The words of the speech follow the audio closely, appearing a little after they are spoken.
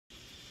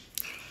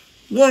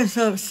What's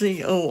up,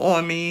 CEO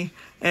Army,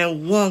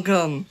 and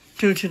welcome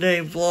to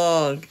today's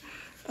vlog.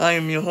 I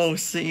am your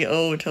host,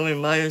 CEO Toby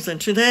Myers, and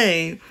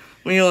today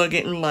we are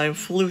getting my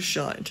flu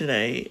shot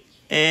today,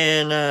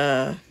 and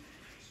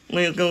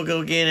we're gonna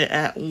go get it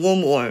at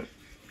Walmart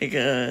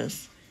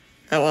because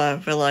that's what I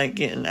feel like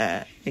getting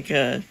at.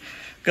 Because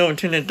going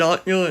to the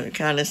doctor is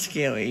kind of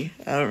scary.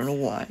 I don't know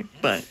why,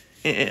 but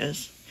it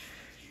is.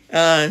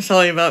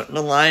 Sorry about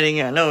the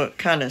lighting. I know it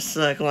kind of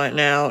sucks right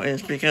now.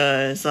 It's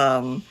because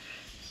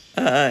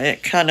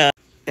it kind of,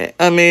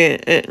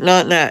 it's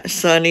not that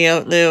sunny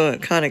out there,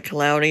 it's kind of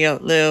cloudy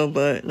out there,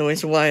 but the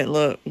reason why it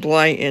look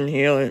bright in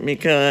here is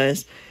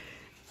because,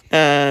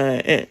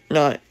 it's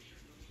not.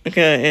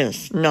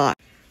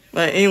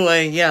 But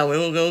anyway, yeah, we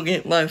will go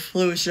get my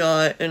flu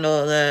shot and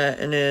all that,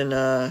 and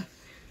then,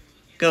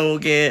 go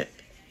get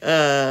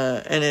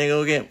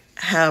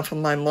half of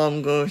my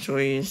mom's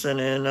groceries, and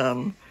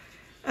then,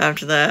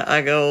 after that,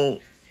 I go,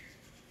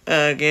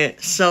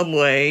 get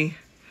Subway.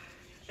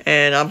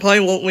 And I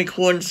probably won't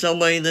record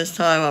Subway this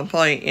time. I'm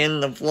probably in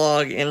the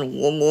vlog in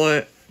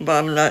Walmart, but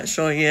I'm not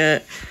sure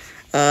yet.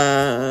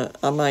 I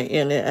might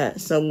end it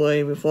at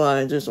Subway before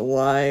I just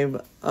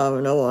arrive. I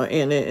don't know, I'll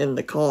end it in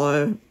the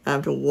car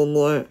after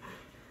Walmart.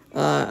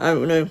 I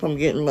don't know if I'm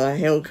getting my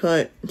hair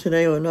cut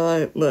today or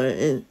not, but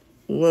it's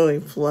really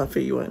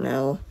fluffy right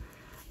now.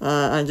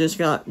 I just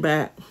got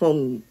back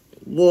from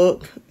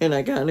work, and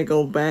I gotta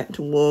go back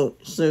to work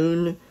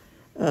soon.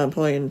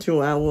 Probably in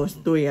 2 hours,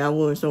 3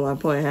 hours, so I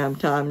probably have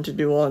time to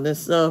do all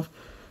this stuff.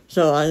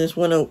 So I just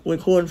want to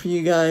record for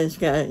you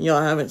guys.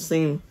 Y'all haven't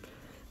seen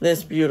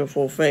this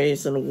beautiful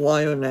face in a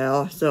while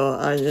now, so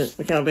I just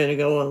kind of been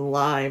going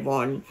live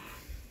on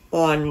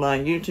my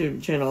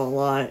YouTube channel a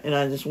lot, and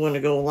I just want to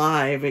go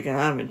live because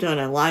I haven't done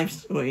a live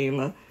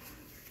stream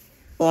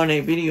on a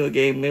video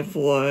game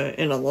before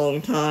in a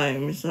long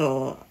time,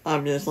 so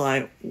I'm just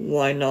like,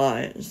 why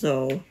not?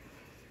 So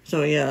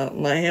yeah,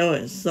 my hair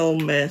is so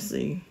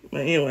messy.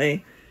 But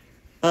anyway,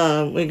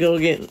 we go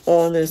get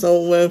all this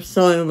old web.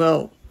 Sorry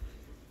about,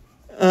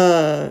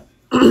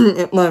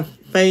 if my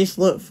face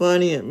look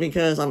funny, it's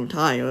because I'm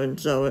tired.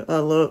 So I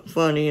look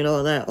funny and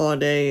all that all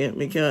day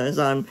because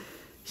I'm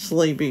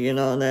sleepy and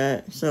all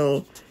that.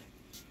 So,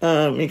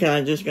 because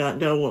I just got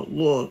done with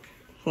work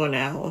for an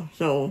hour.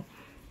 So,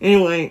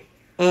 anyway,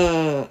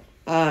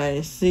 I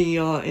see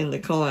y'all in the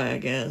car, I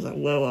guess,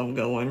 where I'm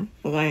going.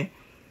 Okay?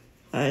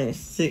 I'll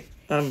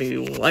be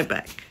right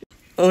back.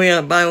 Oh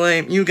yeah, by the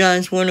way, you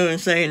guys wondering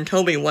saying,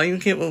 Toby, why you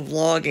keep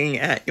vlogging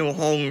at your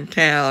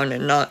hometown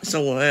and not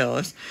somewhere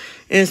else?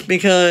 It's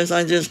because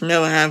I just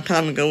never have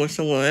time to go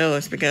somewhere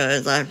else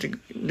because I have to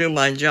do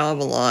my job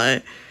a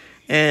lot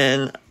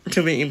and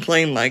to be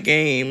playing my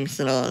games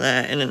and all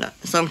that. And then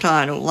sometimes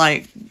I don't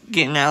like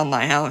getting out of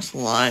my house a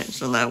lot,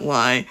 so that's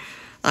why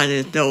I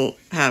just don't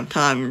have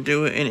time to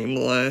do it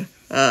anymore.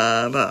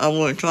 But I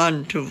will try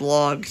to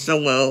vlog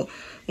somewhere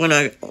when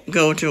I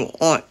go to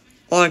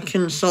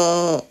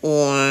Arkansas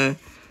or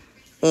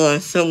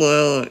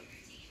somewhere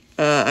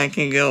I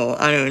can go.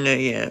 I don't know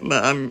yet,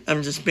 but I'm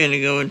just going to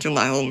go into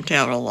my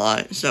hometown a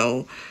lot.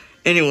 So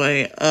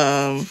anyway,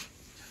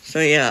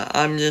 so yeah,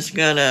 I'm just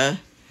gonna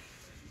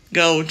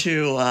go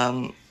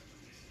to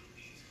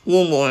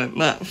Walmart.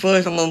 But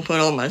first I'm gonna put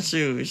on my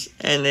shoes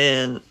and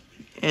then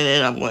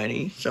I'm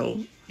ready.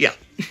 So yeah.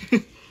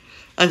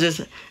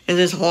 It's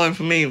just hard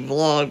for me to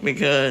vlog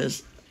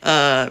because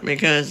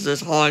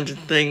it's hard to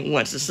think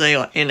what to say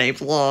in a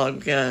vlog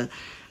because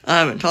I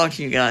haven't talked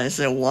to you guys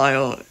in a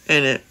while,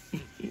 and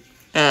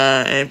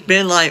it's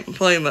been like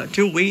probably about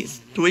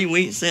 3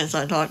 weeks since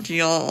I talked to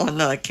y'all on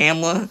the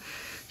camera.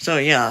 So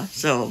yeah,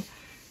 so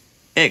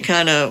it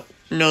kind of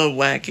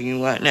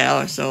nerve-wracking right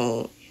now.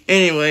 So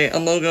anyway,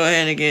 I'm gonna go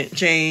ahead and get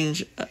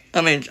changed.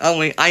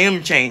 I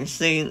am changed.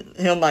 See,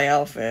 here's my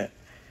outfit.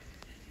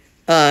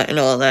 And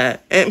all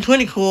that. It's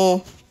pretty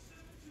cool.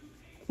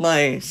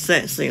 My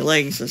sexy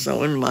legs are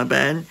so in my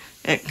bed.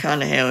 It's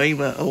kind of hairy,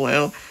 but oh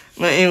well.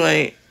 But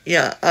anyway,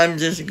 yeah, I'm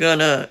just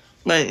gonna,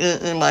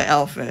 in my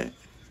outfit.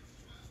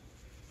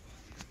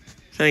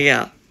 So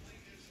yeah.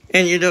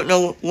 And you don't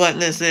know what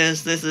this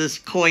is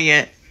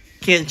Koyette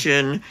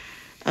Kitchen,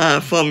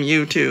 from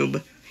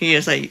YouTube. He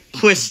is a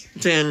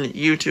Christian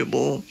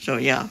YouTuber, so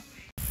yeah.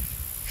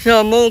 So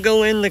I'm gonna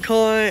go in the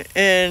car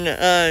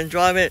and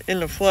drive it in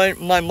the front.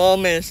 My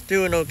mom is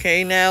doing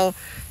okay now,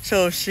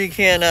 so she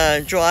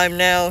can drive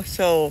now.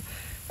 So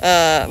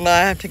I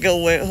have to go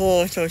with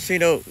her so she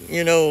don't,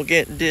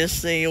 get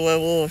dizzy or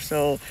whatever.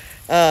 So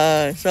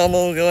I'm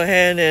gonna go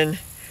ahead and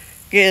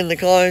get in the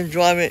car and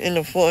drive it in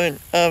the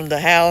front of the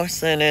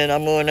house, and then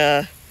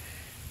we're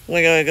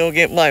gonna go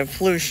get my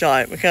flu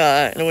shot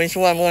because the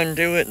reason why I want to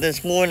do it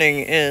this morning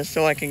is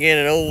so I can get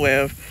it over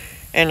with.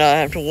 And I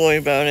have to worry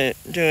about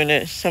doing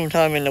it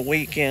sometime in the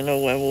weekend or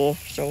whatever.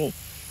 So,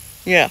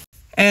 yeah.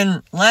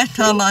 And last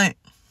time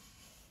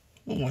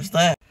what was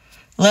that?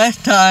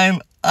 Last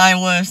time I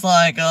was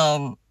like,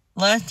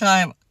 last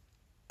time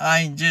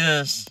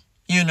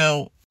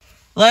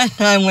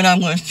when I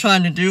was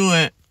trying to do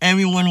it,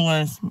 everyone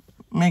was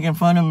making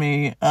fun of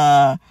me,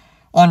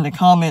 on the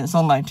comments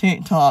on my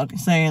TikTok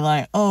saying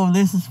like, oh,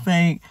 this is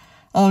fake.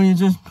 Oh, you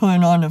just put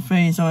it on the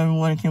face so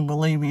everyone can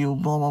believe you,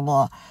 blah, blah,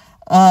 blah.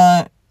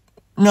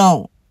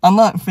 No, I'm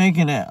not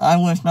faking it. I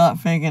was not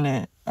faking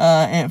it.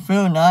 It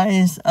feel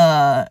nice.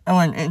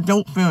 It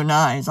don't feel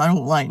nice. I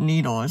don't like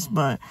needles,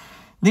 but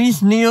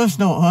these needles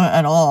don't hurt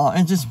at all.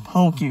 It just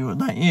poke you,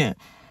 like it.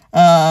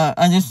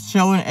 I'm just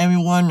showing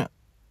everyone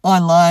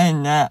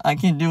online that I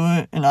can do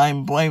it and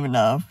I'm brave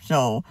enough.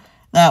 So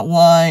that's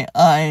why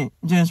I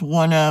just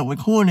want to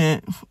record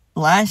it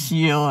last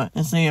year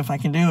and see if I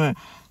can do it.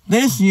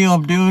 This year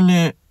I'm doing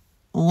it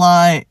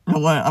live.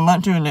 No, I'm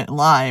not doing it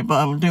live, but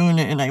I'm doing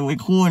it in a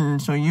recording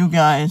so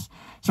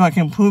I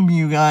can prove to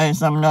you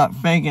guys I'm not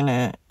faking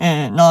it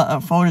and not a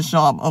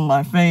Photoshop of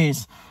my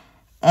face.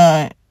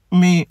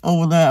 Me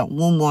over there at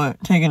Walmart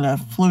taking a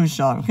flu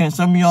shot. Because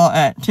some of y'all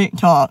at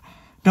TikTok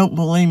don't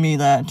believe me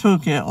that I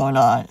took it or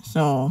not.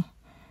 So,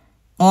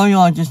 all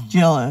y'all just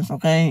jealous,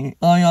 okay?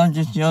 All y'all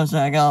just jealous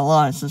that I got a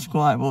lot of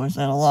subscribers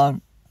and a lot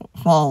of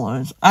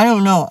followers. I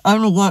don't know. I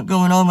don't know what's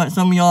going on, but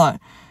some of y'all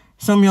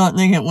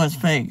think it was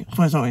fake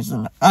for some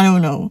reason. I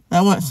don't know.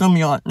 That's what some of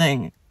y'all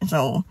think.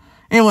 So,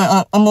 anyway,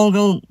 I'm gonna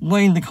go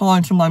bring the car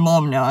to my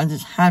mom now. I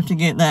just have to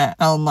get that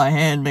out of my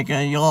head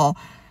because y'all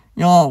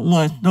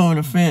was throwing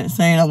a fit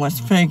saying I was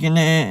faking it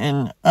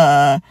and,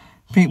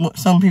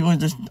 some people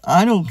just,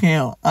 I don't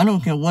care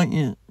what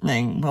you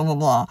think, blah, blah,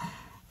 blah.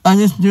 I'm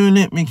just doing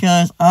it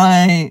because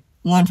I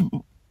want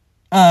to,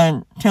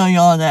 tell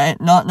y'all that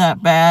it's not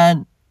that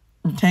bad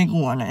to take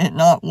one. It's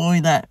not really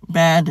that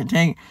bad to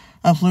take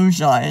a flu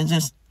shot. It's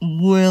just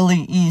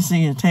really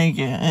easy to take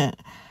it.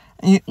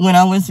 When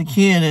I was a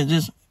kid, it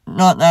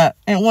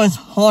was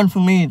hard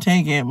for me to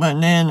take it,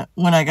 but then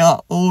when I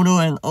got older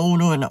and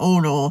older and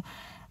older,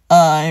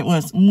 it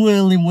was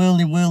really,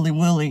 really, really,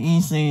 really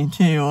easy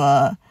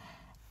to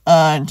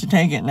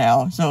take it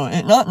now. So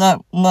it's not that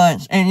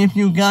much. And if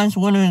you guys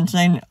wondering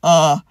saying,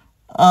 sorry,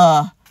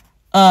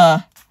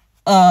 I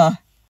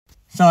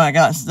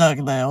got stuck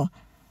there.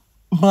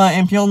 But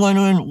if you're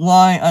wondering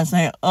why I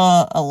say,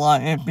 a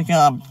lot, it's because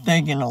I'm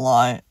thinking a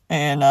lot.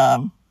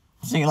 And,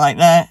 see, like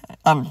that,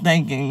 I'm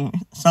thinking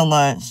so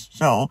much.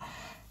 So,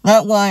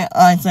 that's why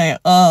I say,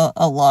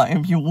 a lot.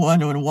 If you're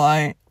wondering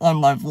why on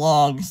my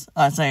vlogs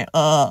I say,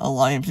 a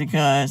lot, it's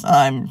because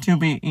I'm too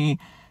busy,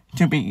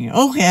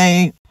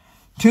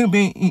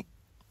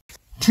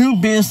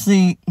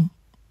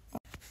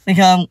 because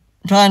I'm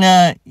trying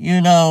to,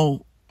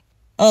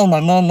 oh, my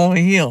mom over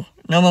here.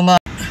 Never mind.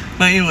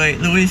 But anyway,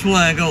 the reason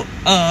why I go,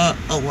 a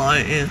lot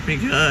is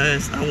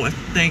because I was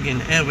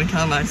thinking every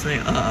time I say,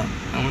 I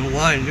don't know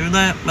why I do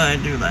that, but I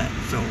do that.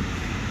 So,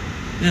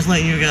 just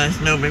letting you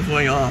guys know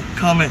before y'all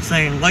comment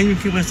saying, why you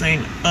keep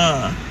saying,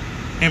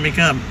 and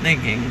because I'm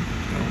thinking.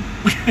 So.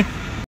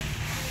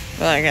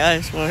 Alright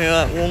guys, we're here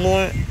at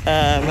Walmart.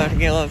 I'm about to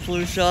get a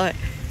flu shot.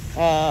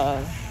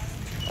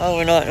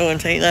 We're not going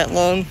to take that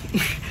long.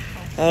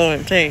 Going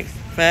to take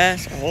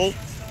fast, I hope.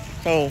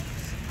 So,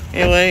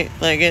 anyway,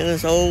 let's get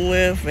this over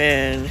with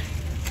and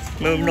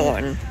moving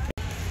on.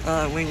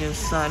 We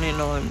just signed in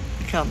on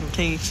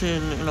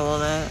competition and all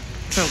that.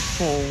 Took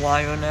for a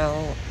while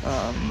now.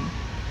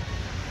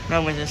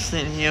 Now we're just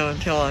sitting here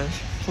until our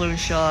flu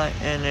shot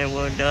and then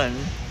we're done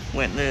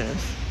with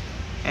this.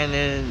 And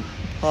then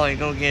probably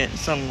go get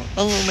a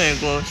little bit of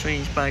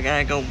groceries, but I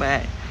gotta go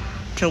back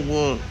to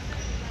work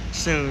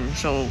soon.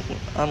 So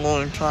I'm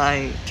gonna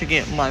try to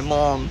get my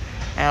mom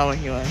out of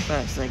here as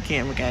fast as I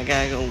can because I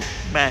gotta go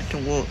back to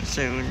work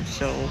soon.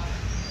 So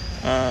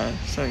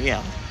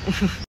yeah.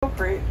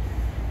 Great.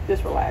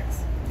 Just relax.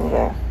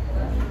 Okay.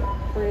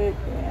 Prick,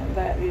 and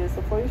that is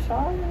the flu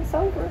shot, and it's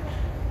over.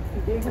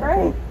 You did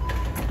great.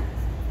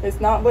 It's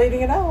not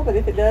bleeding at all, but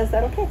if it does,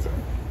 that'll catch it.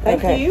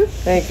 Thank you.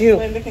 Thank you.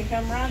 Linda can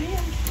come right in.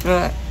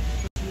 Alright.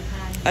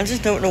 I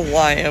just don't know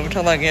why every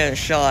time I get a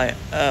shot,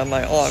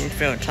 my arm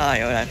feels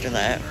tired after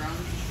that.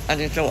 I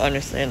just don't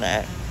understand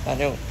that. I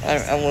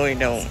really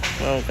don't.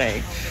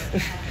 Okay.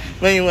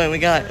 But anyway,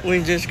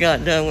 we just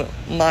got done with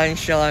my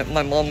shot,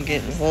 my mom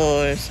getting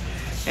hers,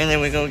 and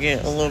then we go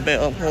get a little bit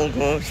of whole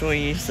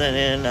groceries,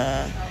 and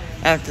then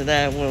after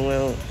that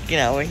we'll get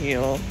out of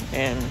here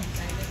and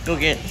go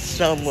get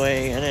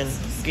Subway, and then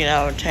get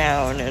out of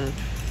town, and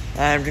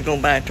I have to go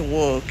back to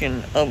work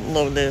and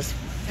upload this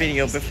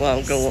video before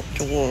I go up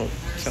to work.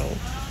 So,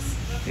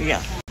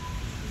 yeah.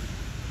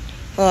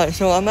 Alright,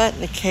 so I'm at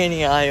the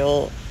candy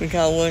aisle because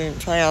I want to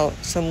try out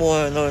some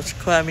more of those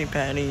Krabby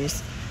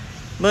Patties.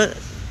 But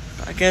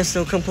I guess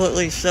they're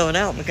completely sold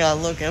out because I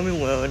look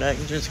everywhere and I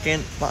just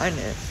can't find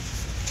it.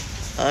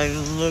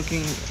 I'm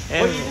looking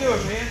everywhere. What are you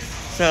doing, man?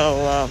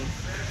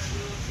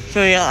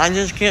 So yeah, I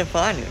just can't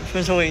find it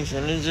for some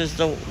reason. It just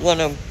don't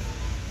want to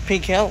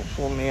peek out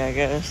for me, I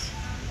guess.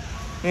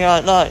 Yeah,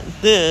 I thought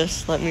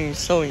this, let me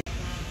show you.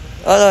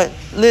 I thought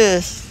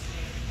this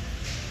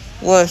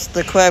was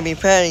the Krabby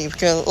Patty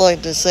because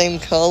like the same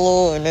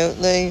color and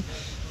everything,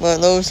 but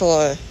those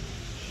are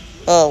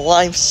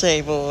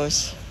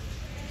Lifesavers.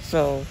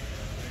 So,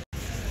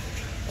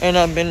 and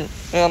I've been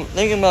And I'm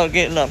thinking about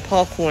getting a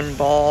popcorn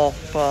ball,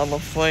 but I'm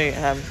afraid it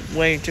has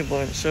way too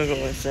much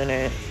sugars in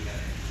it.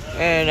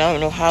 And I don't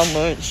know how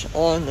much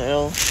on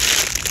there,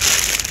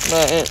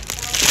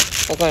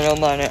 but I don't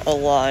mind it a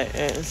lot.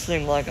 It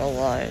seemed like a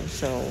lot,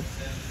 so,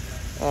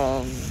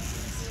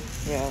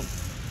 yeah.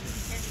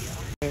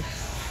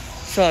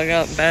 So I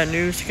got bad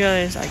news,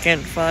 guys. I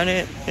can't find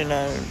it, and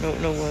I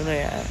don't know where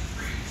they at.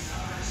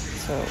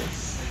 So,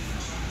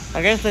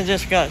 I guess they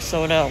just got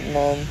sold out,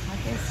 Mom. I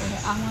guess so.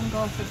 I'm gonna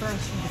go to the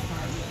grocery department.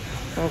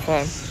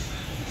 Okay.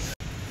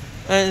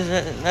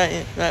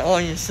 That all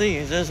you see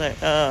is just like,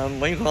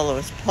 what do you call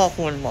those,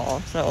 popcorn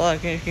balls. That's all I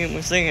can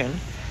keep seeing.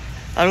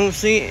 I don't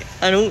see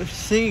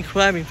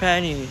Krabby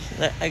Patties.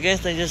 I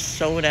guess they just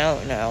sold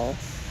out now.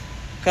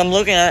 I'm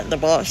looking at the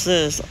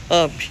boxes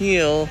up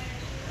here,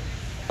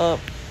 up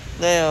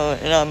there,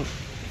 and I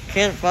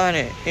can't find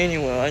it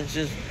anywhere. I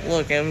just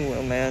look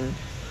everywhere, man.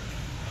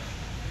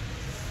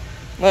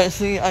 But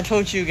see, I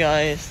told you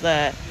guys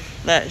that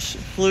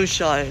flu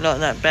shot is not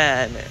that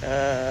bad.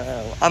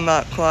 I'm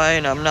not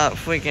crying, I'm not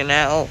freaking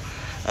out,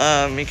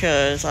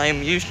 because I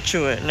am used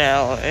to it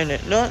now, and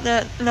it's not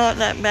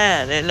that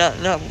bad, and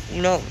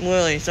not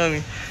really.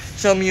 So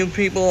some of you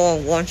people are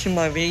watching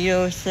my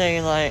videos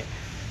saying like,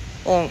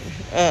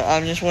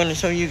 I just want to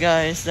show you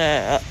guys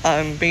that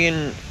I'm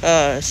being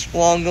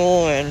stronger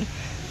and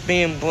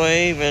being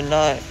brave and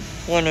not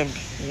want to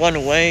run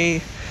away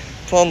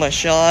from a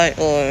shot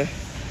or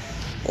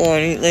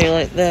anything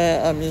like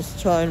that. I'm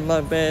just trying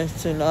my best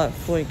to not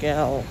freak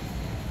out.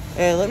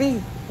 And let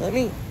me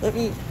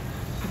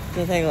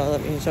just hang on,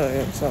 let me show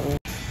you something.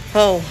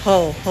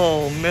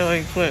 Ho,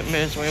 Merry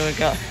Christmas. We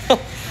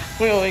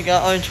only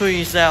got our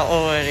trees out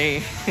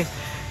already.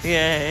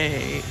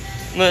 Yay.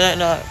 But that's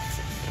not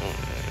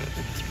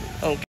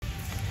okay.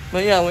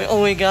 But yeah, we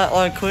only got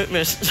our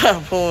Christmas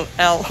stuff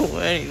out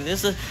already.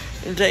 The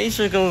days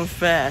are going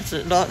fast.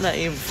 It's not that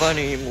even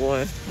funny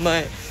anymore.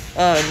 But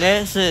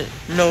next is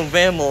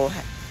November,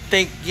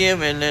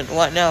 Thanksgiving, and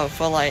right now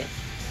for like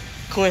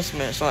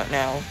Christmas right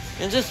now.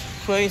 It's just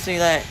crazy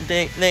that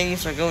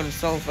things are going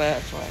so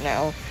fast right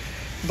now.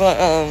 But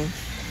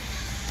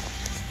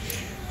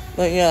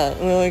yeah,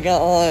 we only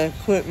got all our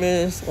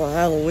Christmas or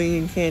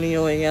Halloween candy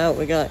already out.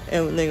 We got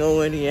everything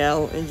already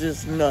out. It's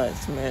just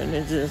nuts, man.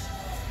 It's just.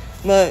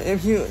 But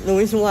the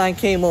reason why I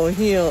came over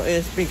here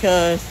is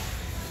because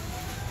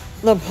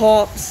the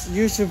Pops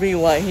used to be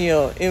right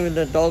here, even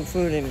the dog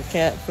food and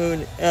cat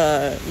food,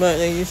 but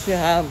they used to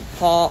have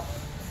Pop,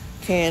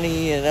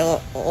 candy, and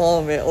all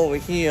of it over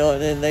here,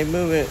 and then they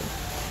move it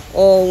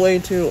all the way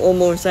to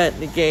almost at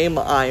the game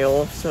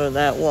aisle, so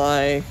that's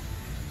why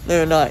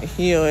they're not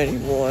here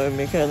anymore,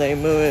 because they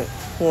move it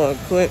for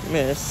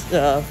Christmas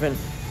stuff and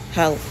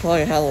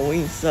probably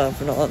Halloween stuff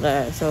and all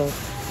that, so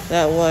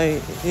that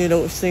way you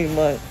don't see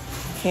much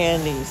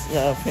candy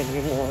stuff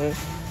anymore.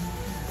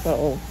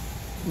 So,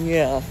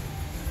 yeah.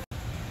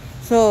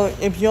 So,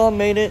 if y'all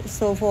made it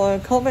so far,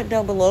 comment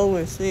down below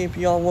and see if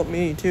y'all want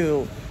me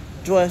to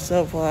dress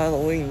up for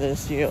Halloween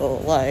this year,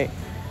 like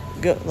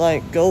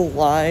go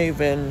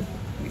live and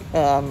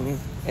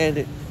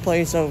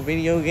play some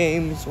video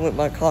games with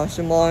my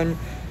costume on.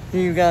 Do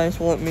you guys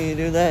want me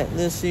to do that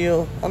this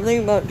year? I'm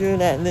thinking about doing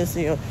that this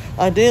year.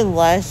 I did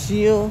last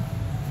year.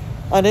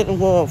 I didn't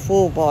wear a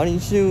full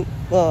bodysuit,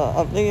 but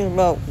I'm thinking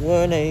about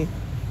wearing a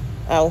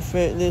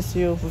outfit this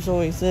year for some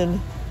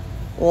reason.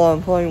 Or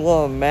I'm probably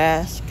wearing a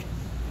mask.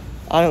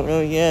 I don't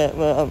know yet,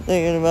 but I'm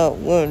thinking about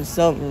wearing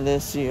something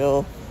this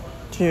year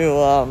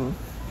to,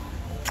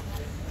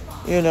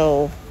 you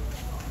know,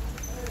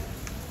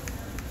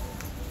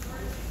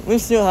 we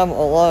still have a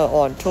lot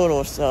on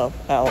total stuff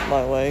out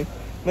my way.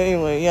 But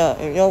anyway, yeah,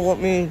 if y'all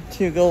want me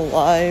to go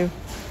live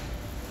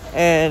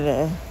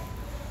and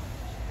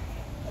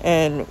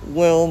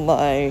wear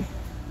my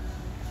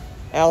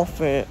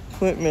outfit,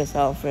 Christmas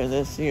outfit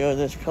this year,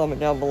 just comment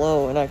down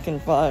below, and I can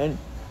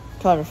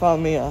try to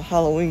find me a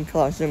Halloween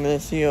costume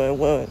this year and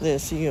wear it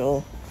this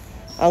year.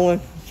 I was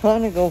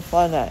trying to go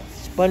find that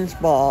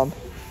SpongeBob,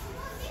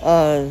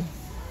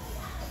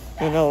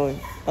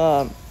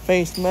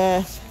 face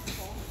mask,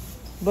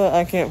 but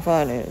I can't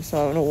find it, so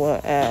I don't know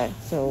what at.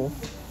 So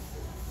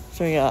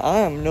yeah, I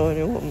have no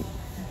idea what I'm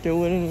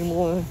doing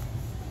anymore.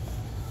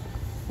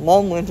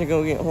 Mom went to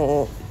go get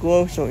her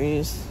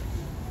groceries.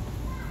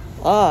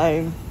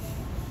 I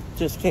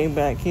just came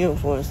back here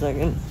for a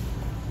second.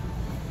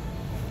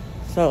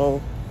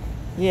 So,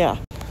 yeah.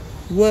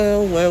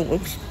 Well,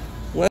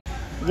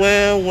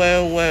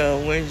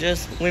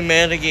 we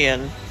met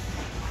again.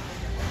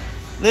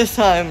 This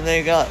time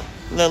they got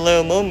the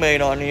Little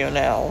Mermaid on here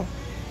now.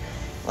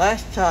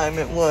 Last time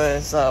it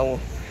was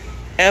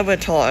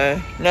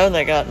Avatar. Now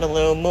they got the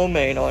Little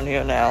Mermaid on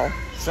here now.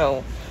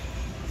 So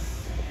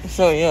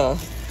yeah,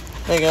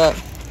 they got.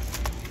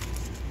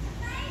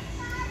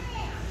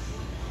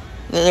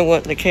 This is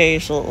what the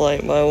case looked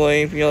like, by the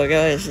way, if y'all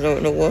guys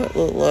don't know what it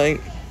looked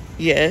like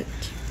yet.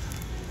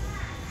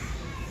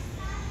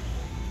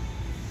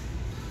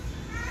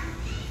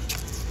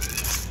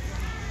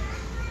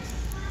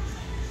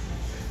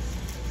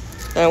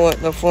 That's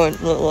what the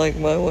front looked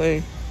like, by the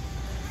way.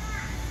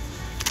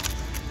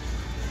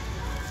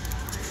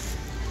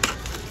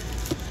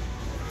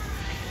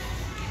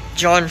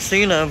 John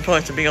Cena was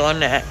supposed to be on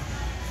that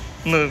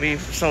movie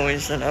for some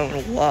reason. I don't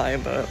know why,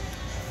 but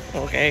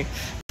okay.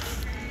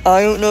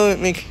 I don't know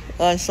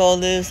if I saw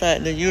this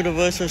at the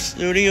Universal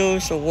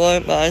Studios or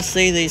what, but I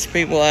see these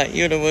people at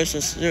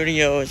Universal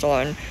Studios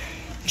on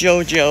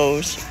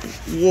JoJo's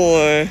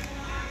War.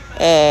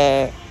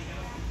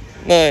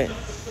 But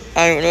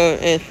I don't know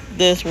if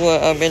this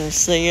what I've been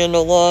seeing a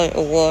lot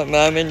or what, but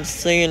I've been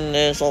seeing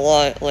this a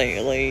lot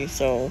lately,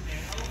 so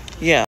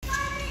yeah.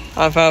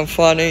 I found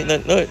Friday the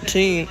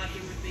 13th.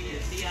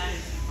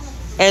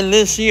 And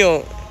this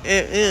year,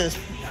 it is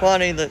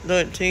Friday the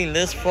 13th.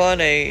 This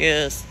Friday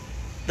is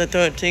the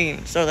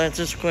 13th, so that's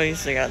just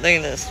crazy. I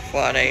think this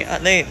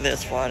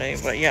Friday,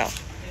 but yeah.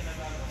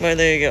 But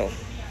there you go.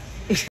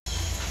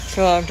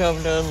 So I'm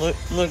done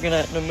looking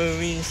at the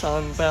movies.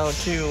 I'm about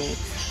to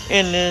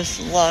end this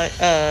live.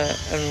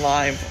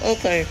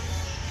 Okay.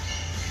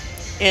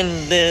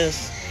 In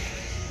this,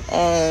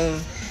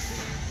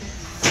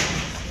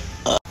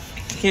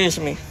 excuse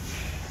me.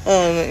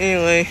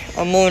 Anyway,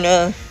 I'm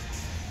gonna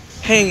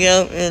hang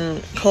out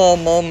and call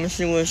Mom and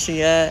see where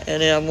she at,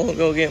 and then I'm gonna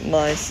go get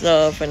my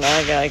stuff, and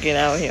I gotta get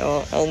out here.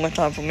 All my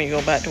time for me to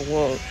go back to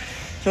work.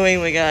 So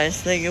anyway, guys,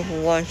 thank you for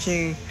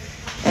watching.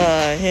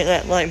 Hit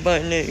that like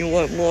button if you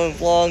want more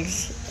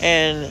vlogs,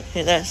 and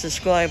hit that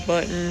subscribe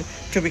button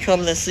to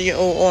become the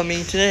CEO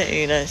Army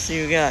today. And I'll see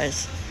you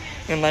guys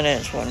in my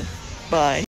next one. Bye.